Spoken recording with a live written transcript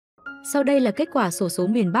Sau đây là kết quả xổ số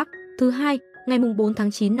miền Bắc thứ hai ngày 4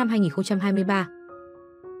 tháng 9 năm 2023.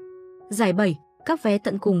 Giải 7, các vé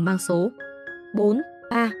tận cùng mang số 4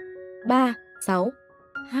 A 3 6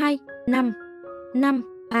 2 5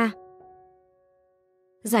 5 A.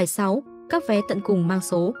 Giải 6, các vé tận cùng mang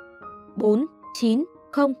số 4 9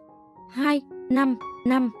 0 2 5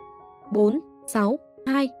 5 4 6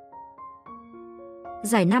 2.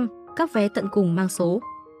 Giải 5, các vé tận cùng mang số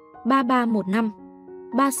 3315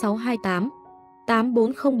 3628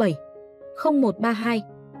 8407 0132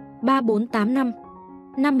 3485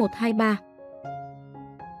 5123.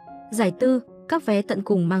 Giải 4, các vé tận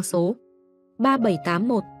cùng mang số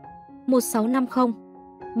 3781 1650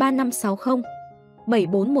 3560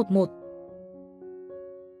 7411.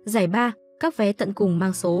 Giải 3, các vé tận cùng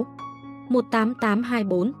mang số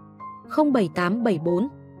 18824 07874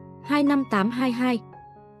 25822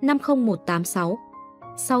 50186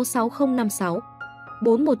 66056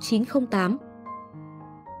 41908.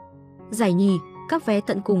 Giải nhì, các vé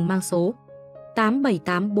tận cùng mang số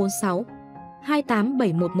 87846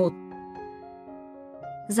 28711.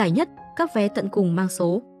 Giải nhất, các vé tận cùng mang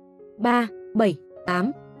số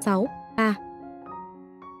 3786 A.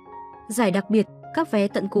 Giải đặc biệt, các vé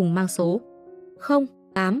tận cùng mang số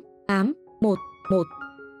 08811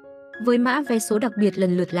 với mã vé số đặc biệt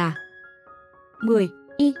lần lượt là 10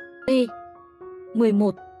 IT,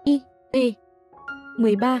 11 IT,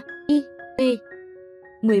 13 IT,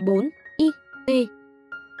 14 IT,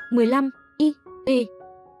 15 IT,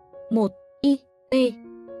 1 IT.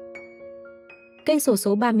 Kênh xổ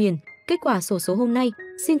số 3 miền, kết quả xổ số hôm nay.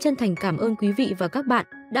 Xin chân thành cảm ơn quý vị và các bạn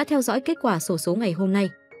đã theo dõi kết quả xổ số ngày hôm nay.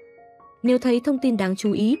 Nếu thấy thông tin đáng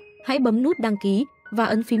chú ý, hãy bấm nút đăng ký và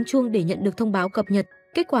ấn phím chuông để nhận được thông báo cập nhật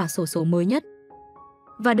kết quả xổ số mới nhất.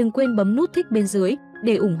 Và đừng quên bấm nút thích bên dưới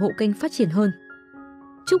để ủng hộ kênh phát triển hơn.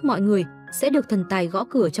 Chúc mọi người sẽ được thần tài gõ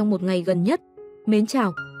cửa trong một ngày gần nhất. Mến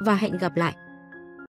chào và hẹn gặp lại!